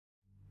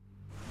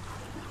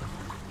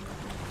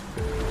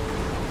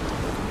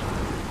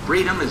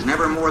Freedom is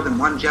never more than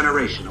one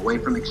generation away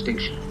from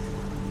extinction.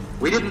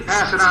 We didn't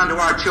pass it on to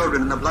our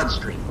children in the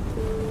bloodstream.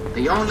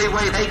 The only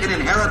way they can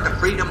inherit the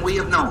freedom we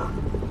have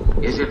known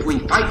is if we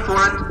fight for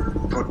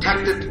it,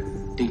 protect it,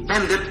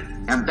 defend it,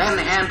 and then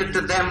hand it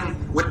to them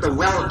with the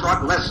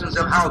well-taught lessons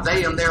of how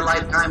they in their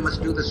lifetime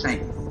must do the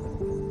same.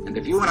 And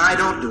if you and I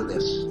don't do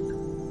this,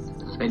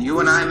 then you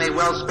and I may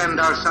well spend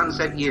our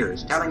sunset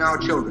years telling our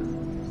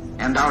children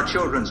and our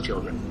children's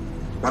children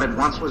what it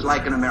once was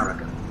like in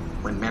America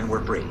when men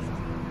were free.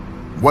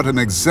 What an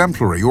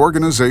exemplary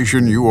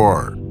organization you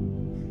are,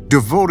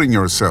 devoting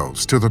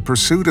yourselves to the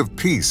pursuit of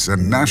peace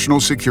and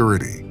national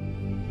security.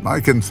 I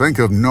can think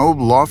of no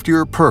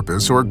loftier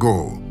purpose or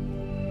goal.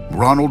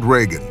 Ronald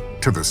Reagan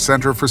to the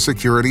Center for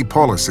Security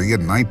Policy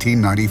in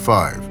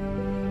 1995.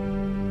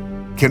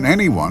 Can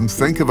anyone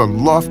think of a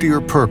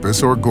loftier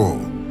purpose or goal?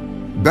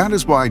 That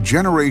is why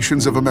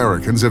generations of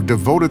Americans have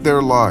devoted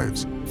their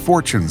lives,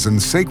 fortunes,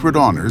 and sacred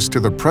honors to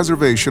the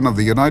preservation of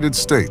the United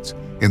States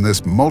in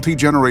this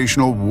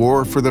multi-generational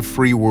war for the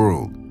free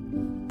world.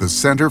 The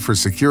Center for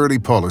Security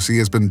Policy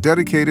has been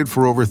dedicated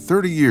for over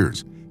 30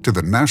 years to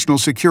the national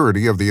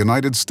security of the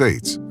United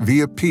States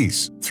via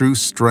peace through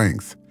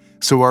strength,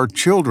 so our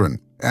children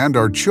and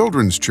our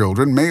children's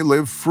children may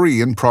live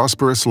free and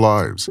prosperous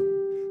lives.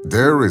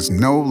 There is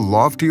no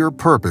loftier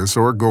purpose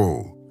or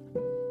goal.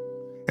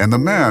 And the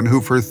man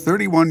who for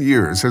 31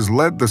 years has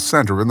led the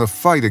Center in the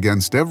fight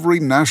against every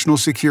national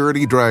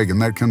security dragon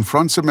that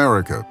confronts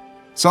America,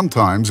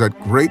 sometimes at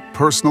great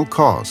personal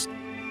cost,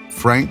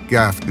 Frank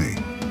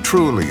Gaffney,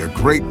 truly a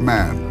great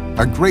man,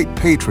 a great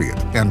patriot,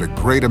 and a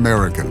great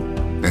American.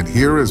 And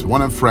here is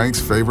one of Frank's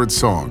favorite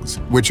songs,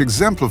 which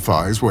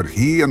exemplifies what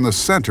he and the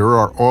Center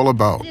are all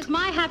about. It is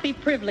my happy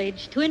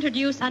privilege to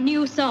introduce a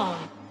new song,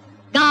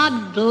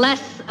 God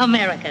Bless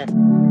America.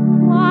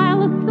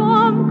 While a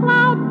storm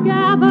cloud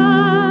gathers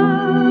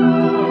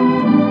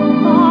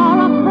far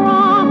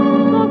across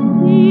the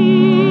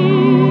sea,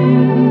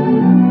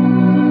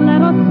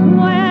 let us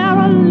swear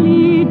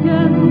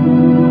allegiance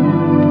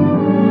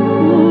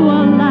to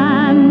a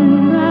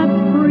land that's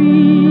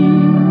free.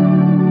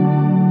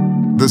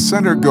 The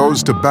Center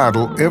goes to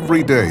battle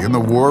every day in the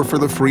war for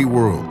the free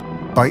world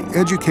by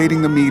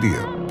educating the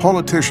media,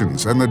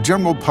 politicians, and the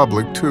general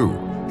public too,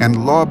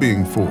 and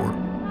lobbying for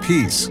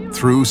peace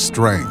through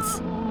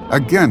strength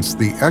against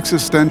the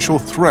existential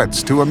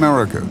threats to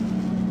America.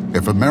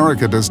 If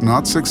America does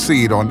not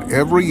succeed on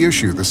every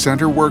issue the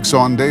Center works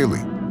on daily,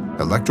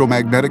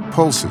 electromagnetic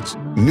pulses,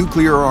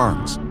 nuclear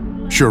arms,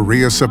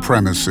 Sharia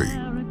supremacy,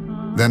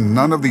 then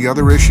none of the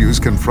other issues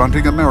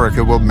confronting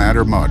America will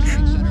matter much.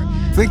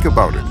 Think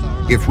about it.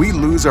 If we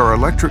lose our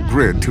electric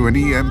grid to an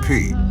EMP,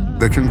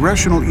 the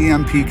Congressional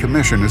EMP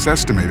Commission has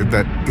estimated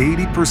that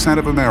 80%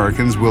 of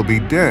Americans will be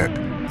dead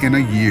in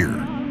a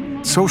year.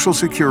 Social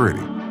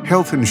Security,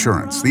 health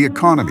insurance, the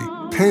economy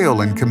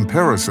pale in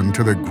comparison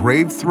to the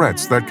grave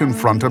threats that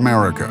confront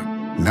America.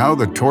 Now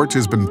the torch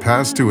has been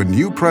passed to a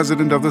new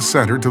president of the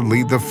Center to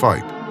lead the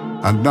fight,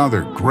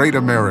 another great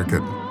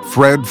American,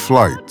 Fred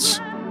Fleitz.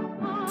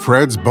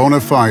 Fred's bona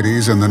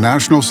fides in the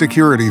national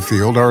security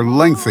field are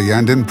lengthy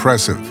and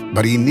impressive,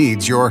 but he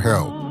needs your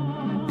help.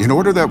 In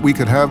order that we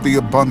could have the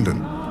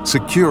abundant,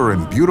 secure,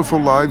 and beautiful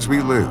lives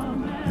we live,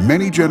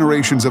 many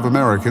generations of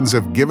Americans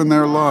have given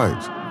their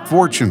lives,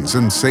 fortunes,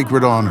 and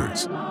sacred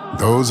honors.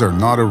 Those are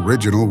not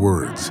original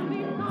words.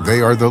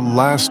 They are the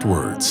last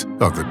words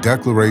of the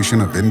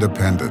Declaration of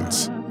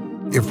Independence.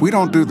 If we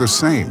don't do the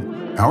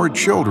same, our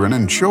children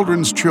and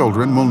children's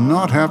children will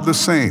not have the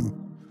same.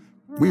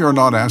 We are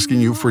not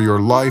asking you for your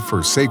life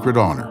or sacred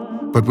honor,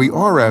 but we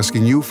are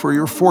asking you for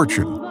your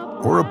fortune,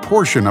 or a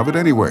portion of it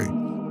anyway.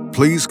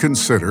 Please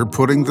consider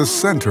putting the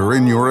Center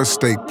in your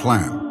estate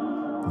plan.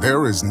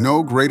 There is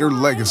no greater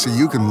legacy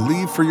you can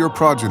leave for your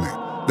progeny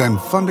than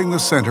funding the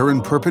Center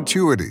in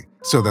perpetuity,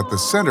 so that the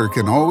Center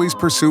can always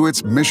pursue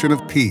its mission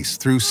of peace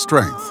through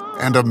strength,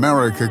 and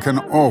America can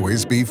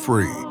always be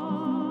free.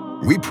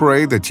 We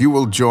pray that you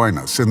will join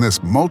us in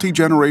this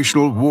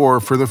multi-generational war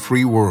for the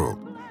free world,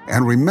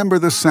 and remember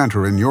the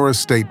Center in your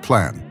estate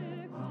plan.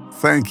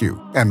 Thank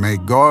you, and may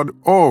God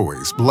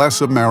always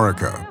bless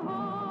America.